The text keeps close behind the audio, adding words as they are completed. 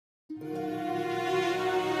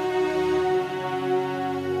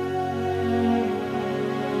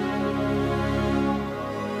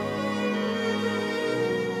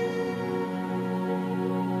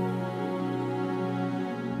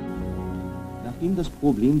Nachdem das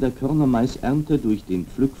Problem der Körnermaisernte durch den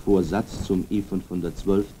Pflückvorsatz zum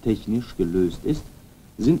E512 technisch gelöst ist,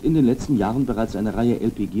 sind in den letzten Jahren bereits eine Reihe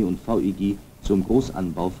LPG und VEG zum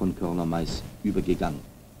Großanbau von Körnermais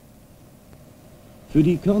übergegangen. Für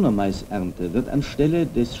die Körnermaisernte wird anstelle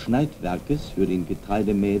des Schneidwerkes für den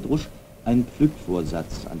Getreidemähdrusch ein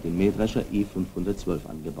Pflückvorsatz an den Mähdrescher E512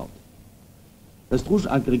 angebaut. Das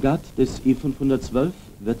Druschaggregat des E512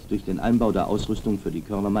 wird durch den Einbau der Ausrüstung für die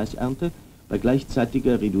Körnermaisernte bei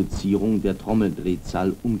gleichzeitiger Reduzierung der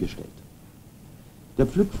Trommeldrehzahl umgestellt. Der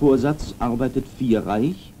Pflückvorsatz arbeitet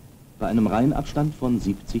vierreihig bei einem Reihenabstand von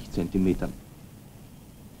 70 cm.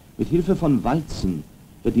 Mit Hilfe von Walzen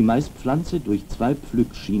wird die Maispflanze durch zwei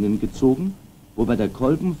Pflückschienen gezogen, wobei der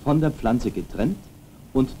Kolben von der Pflanze getrennt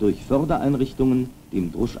und durch Fördereinrichtungen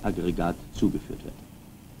dem Druschaggregat zugeführt wird.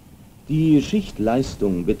 Die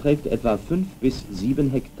Schichtleistung beträgt etwa 5 bis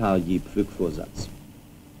 7 Hektar je Pflückvorsatz.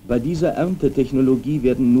 Bei dieser Erntetechnologie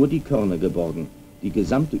werden nur die Körner geborgen. Die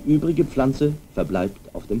gesamte übrige Pflanze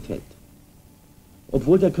verbleibt auf dem Feld.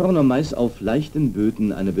 Obwohl der Körnermais auf leichten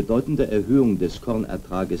Böden eine bedeutende Erhöhung des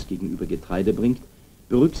Kornertrages gegenüber Getreide bringt,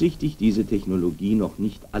 berücksichtigt diese Technologie noch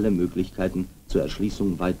nicht alle Möglichkeiten zur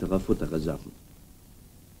Erschließung weiterer Futterreserven.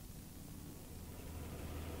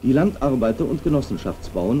 Die Landarbeiter und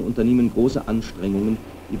Genossenschaftsbauern unternehmen große Anstrengungen,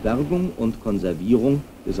 die Bergung und Konservierung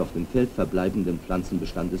des auf dem Feld verbleibenden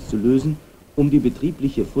Pflanzenbestandes zu lösen, um die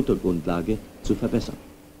betriebliche Futtergrundlage zu verbessern.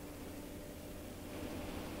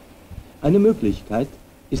 Eine Möglichkeit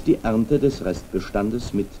ist die Ernte des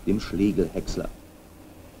Restbestandes mit dem Schlegelhäcksler.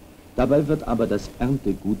 Dabei wird aber das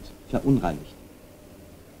Erntegut verunreinigt.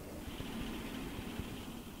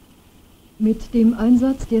 Mit dem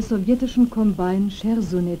Einsatz der sowjetischen Combine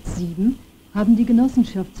Chersonet 7 haben die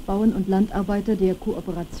Genossenschaftsbauern und Landarbeiter der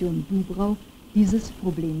Kooperation Dubrau dieses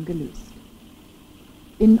Problem gelöst.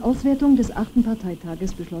 In Auswertung des 8.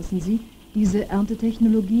 Parteitages beschlossen sie, diese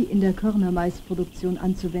Erntetechnologie in der Körnermaisproduktion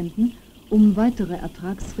anzuwenden, um weitere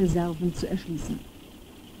Ertragsreserven zu erschließen.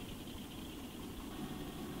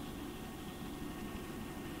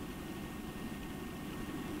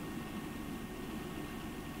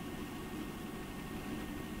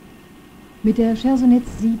 Mit der Chersonet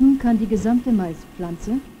 7 kann die gesamte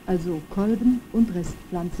Maispflanze, also Kolben und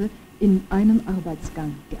Restpflanze, in einem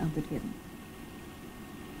Arbeitsgang geerntet werden.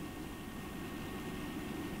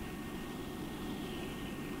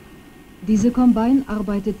 Diese Combine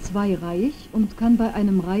arbeitet zweireihig und kann bei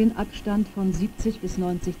einem Reihenabstand von 70 bis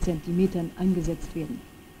 90 cm eingesetzt werden.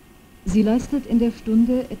 Sie leistet in der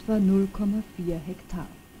Stunde etwa 0,4 Hektar.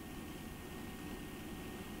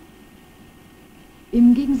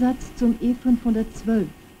 Im Gegensatz zum E512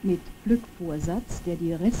 mit Pflückvorsatz, der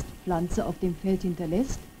die Restpflanze auf dem Feld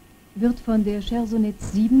hinterlässt, wird von der Chersonet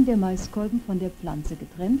 7 der Maiskolben von der Pflanze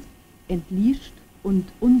getrennt, entliescht und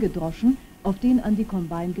ungedroschen auf den an die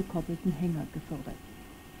Combine gekoppelten Hänger gefördert.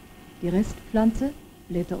 Die Restpflanze,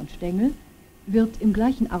 Blätter und Stängel, wird im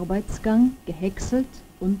gleichen Arbeitsgang gehäckselt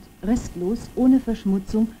und restlos, ohne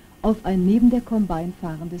Verschmutzung, auf ein neben der Combine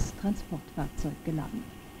fahrendes Transportfahrzeug geladen.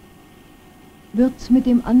 Wird mit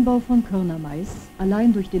dem Anbau von Körnermais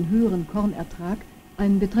allein durch den höheren Kornertrag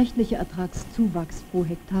ein beträchtlicher Ertragszuwachs pro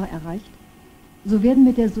Hektar erreicht, so werden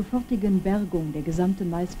mit der sofortigen Bergung der gesamten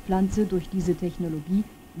Maispflanze durch diese Technologie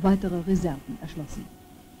weitere Reserven erschlossen.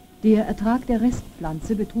 Der Ertrag der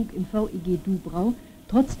Restpflanze betrug im VEG Dubrau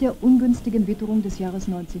trotz der ungünstigen Witterung des Jahres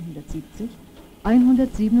 1970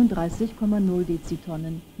 137,0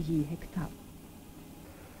 Dezitonnen je Hektar.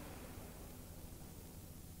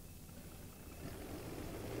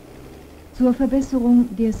 Zur Verbesserung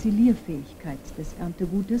der Silierfähigkeit des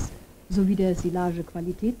Erntegutes sowie der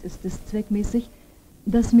Silagequalität ist es zweckmäßig,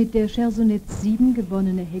 das mit der Chersonet 7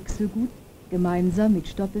 gewonnene Häckselgut gemeinsam mit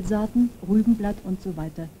Stoppelsaaten, Rübenblatt usw.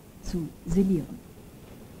 zu silieren.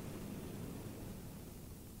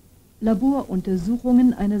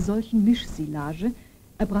 Laboruntersuchungen einer solchen Mischsilage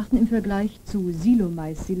erbrachten im Vergleich zu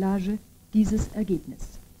Silomais-Silage dieses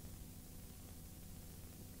Ergebnis.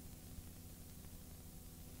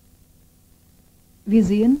 Wir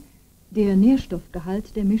sehen, der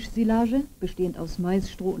Nährstoffgehalt der Mischsilage, bestehend aus Mais,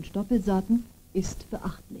 Stroh und Stoppelsaaten, ist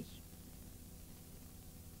beachtlich.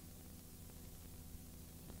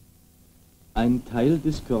 Ein Teil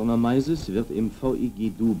des Körnermaises wird im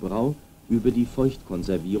VEG Dubrau über die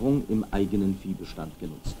Feuchtkonservierung im eigenen Viehbestand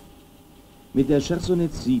genutzt. Mit der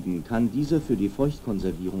Chersonet 7 kann dieser für die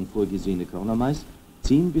Feuchtkonservierung vorgesehene Körnermais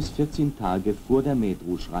 10 bis 14 Tage vor der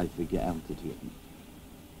Mähdruschreife geerntet werden.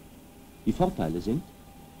 Die Vorteile sind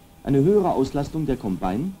eine höhere Auslastung der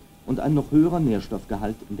Kombine und ein noch höherer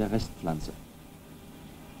Nährstoffgehalt in der Restpflanze.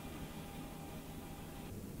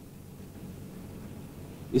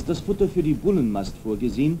 Ist das Futter für die Bullenmast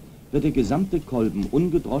vorgesehen, wird der gesamte Kolben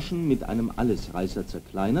ungedroschen mit einem Allesreißer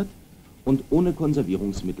zerkleinert und ohne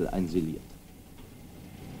Konservierungsmittel einsiliert.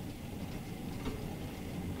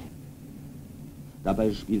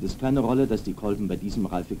 Dabei spielt es keine Rolle, dass die Kolben bei diesem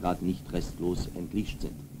Reifegrad nicht restlos entlischt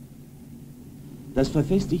sind. Das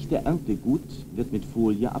verfestigte Erntegut wird mit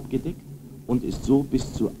Folie abgedeckt und ist so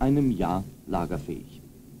bis zu einem Jahr lagerfähig.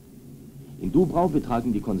 In Dubrau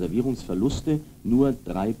betragen die Konservierungsverluste nur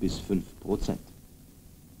 3 bis 5%.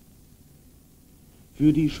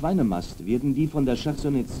 Für die Schweinemast werden die von der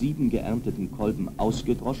Chersonets 7 geernteten Kolben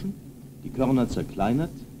ausgedroschen, die Körner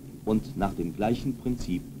zerkleinert und nach dem gleichen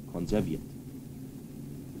Prinzip konserviert.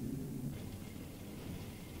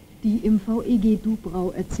 Die im VEG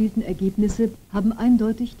Dubrau erzielten Ergebnisse haben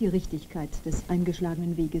eindeutig die Richtigkeit des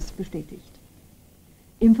eingeschlagenen Weges bestätigt.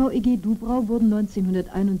 Im VEG Dubrau wurden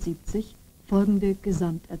 1971 folgende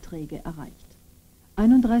Gesamterträge erreicht: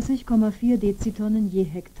 31,4 Dezitonnen je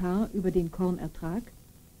Hektar über den Kornertrag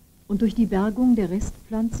und durch die Bergung der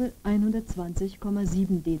Restpflanze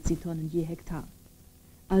 120,7 Dezitonnen je Hektar,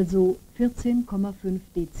 also 14,5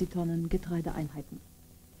 Dezitonnen Getreideeinheiten.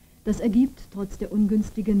 Das ergibt trotz der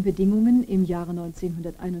ungünstigen Bedingungen im Jahre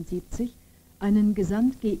 1971 einen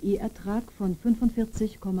Gesamt-GE-Ertrag von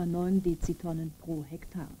 45,9 Dezitonnen pro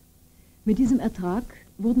Hektar. Mit diesem Ertrag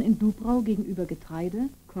wurden in Dubrau gegenüber Getreide,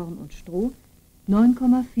 Korn und Stroh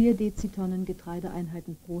 9,4 Dezitonnen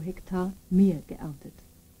Getreideeinheiten pro Hektar mehr geerntet.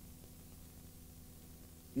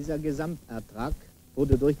 Dieser Gesamtertrag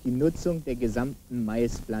wurde durch die Nutzung der gesamten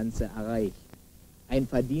Maispflanze erreicht. Ein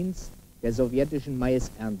Verdienst der sowjetischen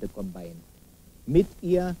Maisernte-Kombine. Mit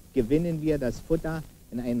ihr gewinnen wir das Futter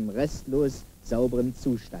in einem restlos sauberen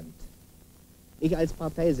Zustand. Ich als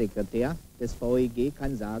Parteisekretär des VEG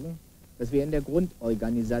kann sagen, dass wir in der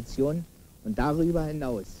Grundorganisation und darüber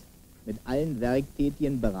hinaus mit allen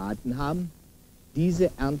Werktätigen beraten haben,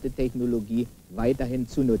 diese Erntetechnologie weiterhin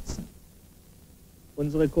zu nutzen.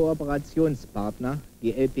 Unsere Kooperationspartner,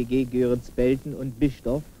 die LPG Göritz-Belten und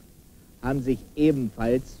Bischdorf, haben sich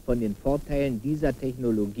ebenfalls von den Vorteilen dieser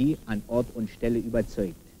Technologie an Ort und Stelle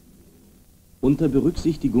überzeugt. Unter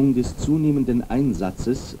Berücksichtigung des zunehmenden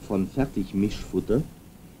Einsatzes von Fertigmischfutter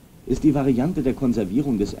ist die Variante der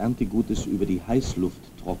Konservierung des Erntegutes über die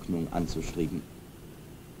Heißlufttrocknung anzustreben.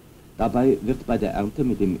 Dabei wird bei der Ernte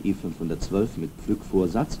mit dem E512 mit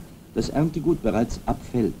Pflückvorsatz das Erntegut bereits ab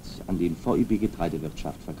Feld an den VEB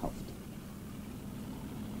Getreidewirtschaft verkauft.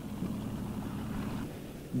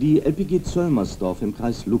 Die LPG Zöllmersdorf im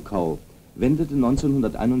Kreis Luckau wendete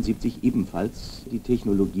 1971 ebenfalls die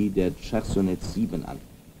Technologie der Chersonets 7 an.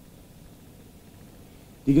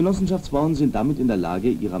 Die Genossenschaftsbauern sind damit in der Lage,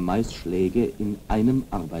 ihre Maisschläge in einem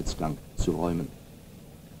Arbeitsgang zu räumen.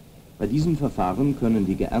 Bei diesem Verfahren können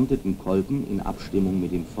die geernteten Kolben in Abstimmung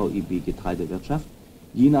mit dem VEB Getreidewirtschaft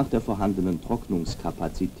je nach der vorhandenen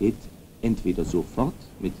Trocknungskapazität entweder sofort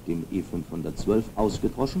mit dem E512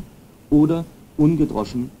 ausgedroschen oder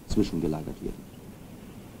ungedroschen zwischengelagert werden.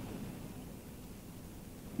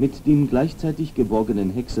 Mit dem gleichzeitig geborgenen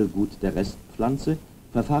Häckselgut der Restpflanze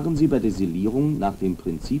verfahren sie bei der Silierung nach dem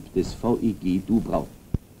Prinzip des VEG Dubrau.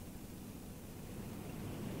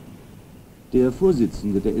 Der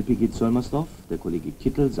Vorsitzende der LPG Zöllmersdorf, der Kollege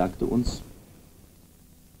Kittel, sagte uns: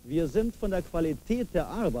 Wir sind von der Qualität der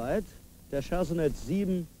Arbeit der Chersonets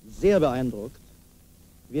 7 sehr beeindruckt.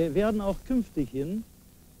 Wir werden auch künftig hin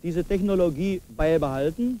diese Technologie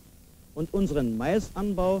beibehalten und unseren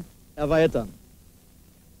Maisanbau erweitern.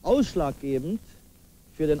 Ausschlaggebend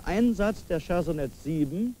für den Einsatz der Chersonets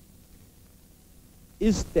 7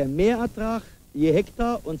 ist der Mehrertrag je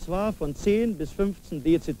Hektar, und zwar von 10 bis 15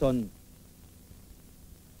 Dezitonnen.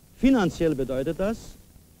 Finanziell bedeutet das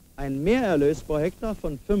ein Mehrerlös pro Hektar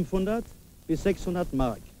von 500 bis 600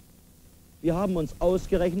 Mark. Wir haben uns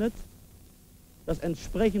ausgerechnet, dass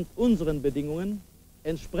entsprechend unseren Bedingungen,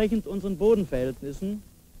 entsprechend unseren Bodenverhältnissen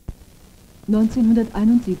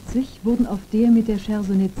 1971 wurden auf der mit der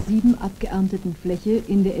Chersonets 7 abgeernteten Fläche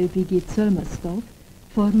in der LPG Zöllmersdorf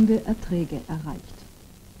folgende Erträge erreicht: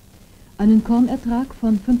 einen Kornertrag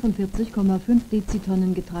von 45,5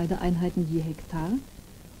 Dezitonnen Getreideeinheiten je Hektar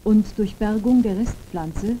und durch Bergung der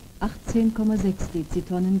Restpflanze 18,6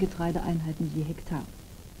 Dezitonnen Getreideeinheiten je Hektar.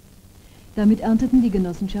 Damit ernteten die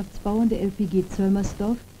Genossenschaftsbauern der LPG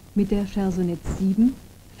Zöllmersdorf mit der Chersonets 7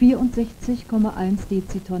 64,1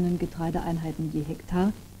 Dezitonnen Getreideeinheiten je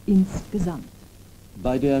Hektar insgesamt.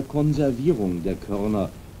 Bei der Konservierung der Körner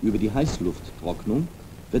über die Heißlufttrocknung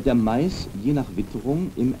wird der Mais je nach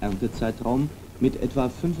Witterung im Erntezeitraum mit etwa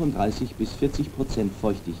 35 bis 40%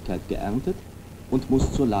 Feuchtigkeit geerntet und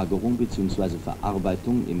muss zur Lagerung bzw.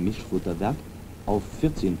 Verarbeitung im Mischfutterwerk auf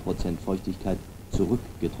 14% Feuchtigkeit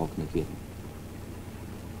zurückgetrocknet werden.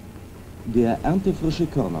 Der erntefrische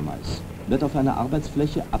Körnermais wird auf einer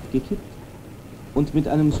Arbeitsfläche abgekippt und mit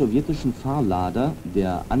einem sowjetischen Fahrlader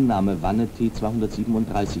der Annahmewanne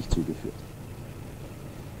T237 zugeführt.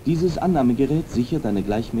 Dieses Annahmegerät sichert eine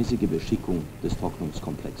gleichmäßige Beschickung des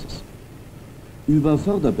Trocknungskomplexes. Über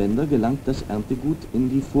Förderbänder gelangt das Erntegut in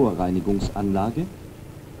die Vorreinigungsanlage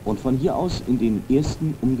und von hier aus in den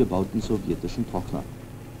ersten umgebauten sowjetischen Trockner.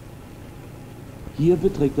 Hier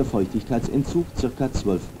beträgt der Feuchtigkeitsentzug ca.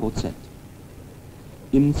 12%.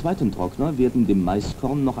 Im zweiten Trockner werden dem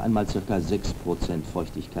Maiskorn noch einmal ca. 6%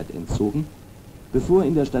 Feuchtigkeit entzogen, bevor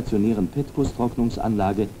in der stationären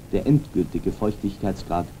Petkus-Trocknungsanlage der endgültige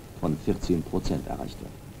Feuchtigkeitsgrad von 14% erreicht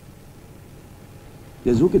wird.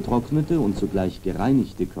 Der so getrocknete und zugleich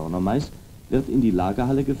gereinigte Körnermais wird in die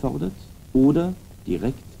Lagerhalle gefördert oder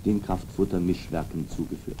direkt den Kraftfuttermischwerken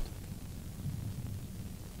zugeführt.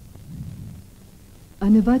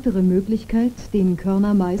 Eine weitere Möglichkeit, den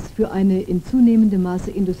Körnermais für eine in zunehmendem Maße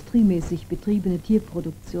industriemäßig betriebene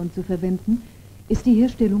Tierproduktion zu verwenden, ist die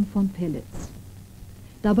Herstellung von Pellets.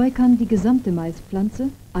 Dabei kann die gesamte Maispflanze,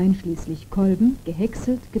 einschließlich Kolben,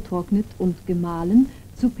 gehäckselt, getrocknet und gemahlen,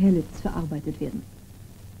 zu Pellets verarbeitet werden.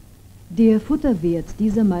 Der Futterwert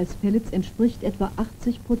dieser Maispellets entspricht etwa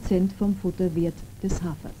 80% vom Futterwert des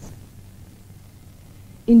Hafers.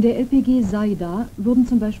 In der LPG Saida wurden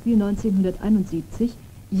zum Beispiel 1971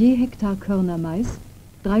 je Hektar Körnermais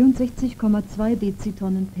 63,2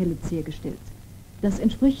 Dezitonnen Pellets hergestellt. Das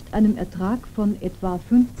entspricht einem Ertrag von etwa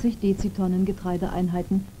 50 Dezitonnen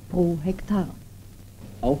Getreideeinheiten pro Hektar.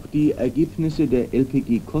 Auch die Ergebnisse der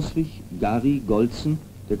LPG Coswig, Gari, Golzen,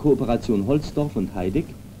 der Kooperation Holzdorf und Heideck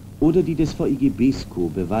oder die des VEG Besko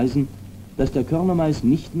beweisen, dass der Körnermais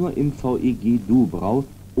nicht nur im VEG Dubrau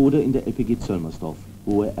oder in der LPG Zöllmersdorf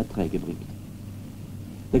hohe Erträge bringt.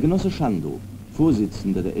 Der Genosse Schandow,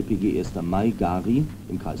 Vorsitzender der LPG 1. Mai Gari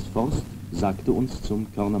im Kreis Forst, sagte uns zum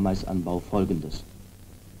Körnermaisanbau Folgendes.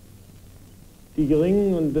 Die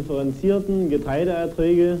geringen und differenzierten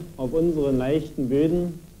Getreideerträge auf unseren leichten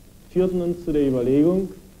Böden führten uns zu der Überlegung,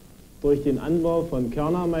 durch den Anbau von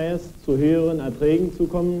Körnermais zu höheren Erträgen zu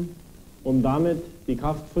kommen, um damit die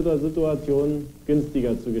Kraftfuttersituation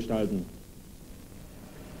günstiger zu gestalten.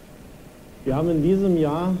 Wir haben in diesem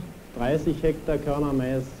Jahr 30 Hektar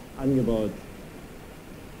Körnermais angebaut.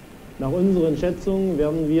 Nach unseren Schätzungen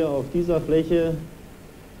werden wir auf dieser Fläche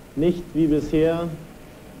nicht wie bisher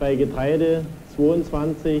bei Getreide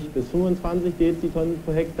 22 bis 25 Dezitonnen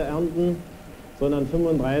pro Hektar ernten, sondern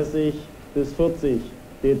 35 bis 40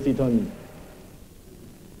 Dezitonnen.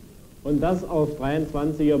 Und das auf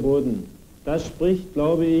 23er Boden. Das spricht,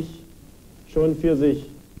 glaube ich, schon für sich.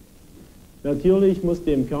 Natürlich muss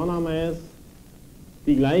dem Körnermais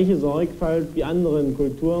die gleiche Sorgfalt wie anderen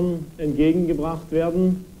Kulturen entgegengebracht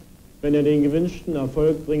werden, wenn er den gewünschten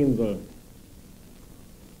Erfolg bringen soll.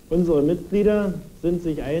 Unsere Mitglieder sind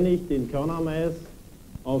sich einig, den Körnermais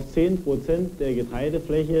auf 10% der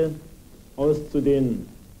Getreidefläche auszudehnen.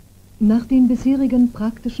 Nach den bisherigen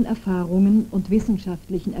praktischen Erfahrungen und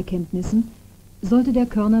wissenschaftlichen Erkenntnissen sollte der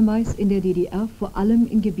Körnermais in der DDR vor allem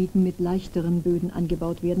in Gebieten mit leichteren Böden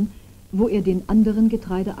angebaut werden, wo er den anderen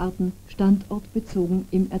Getreidearten standortbezogen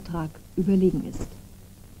im Ertrag überlegen ist.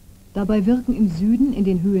 Dabei wirken im Süden in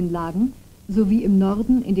den Höhenlagen sowie im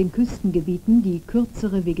Norden in den Küstengebieten die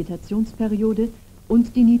kürzere Vegetationsperiode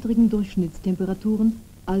und die niedrigen Durchschnittstemperaturen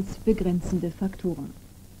als begrenzende Faktoren.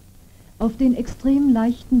 Auf den extrem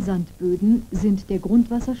leichten Sandböden sind der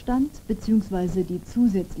Grundwasserstand bzw. die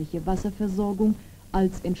zusätzliche Wasserversorgung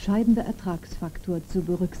als entscheidender Ertragsfaktor zu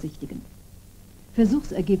berücksichtigen.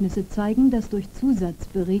 Versuchsergebnisse zeigen, dass durch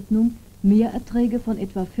Zusatzberegnung Mehrerträge von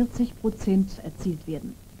etwa 40% erzielt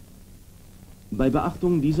werden. Bei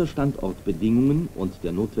Beachtung dieser Standortbedingungen und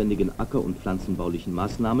der notwendigen acker- und pflanzenbaulichen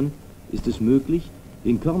Maßnahmen ist es möglich,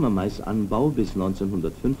 den Körnermaisanbau bis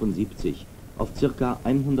 1975 auf ca.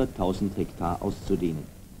 100.000 Hektar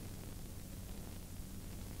auszudehnen.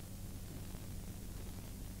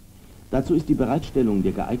 Dazu ist die Bereitstellung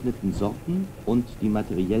der geeigneten Sorten und die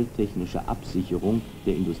materiell-technische Absicherung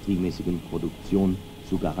der industriemäßigen Produktion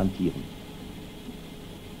zu garantieren.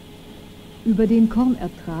 Über den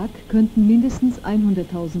Kornertrag könnten mindestens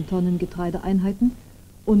 100.000 Tonnen Getreideeinheiten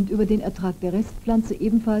und über den Ertrag der Restpflanze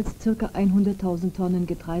ebenfalls ca. 100.000 Tonnen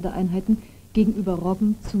Getreideeinheiten gegenüber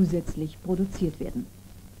Roggen zusätzlich produziert werden.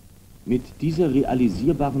 Mit dieser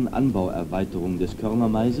realisierbaren Anbauerweiterung des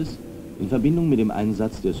Körnermaises in Verbindung mit dem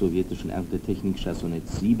Einsatz der sowjetischen Erntetechnik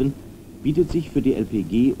Chersonets 7 bietet sich für die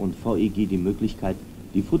LPG und VEG die Möglichkeit,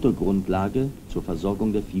 die Futtergrundlage zur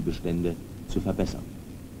Versorgung der Viehbestände zu verbessern.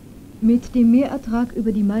 Mit dem Mehrertrag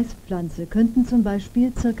über die Maispflanze könnten zum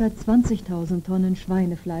Beispiel ca. 20.000 Tonnen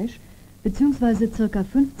Schweinefleisch bzw. ca.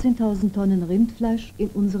 15.000 Tonnen Rindfleisch in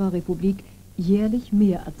unserer Republik jährlich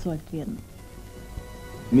mehr erzeugt werden.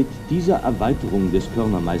 Mit dieser Erweiterung des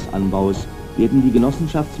Körnermaisanbaus werden die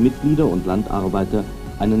Genossenschaftsmitglieder und Landarbeiter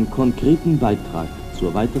einen konkreten Beitrag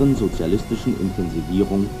zur weiteren sozialistischen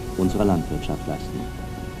Intensivierung unserer Landwirtschaft leisten.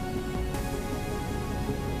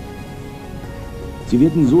 Sie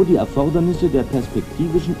werden so die Erfordernisse der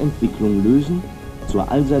perspektivischen Entwicklung lösen zur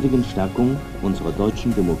allseitigen Stärkung unserer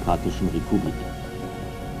deutschen demokratischen Republik.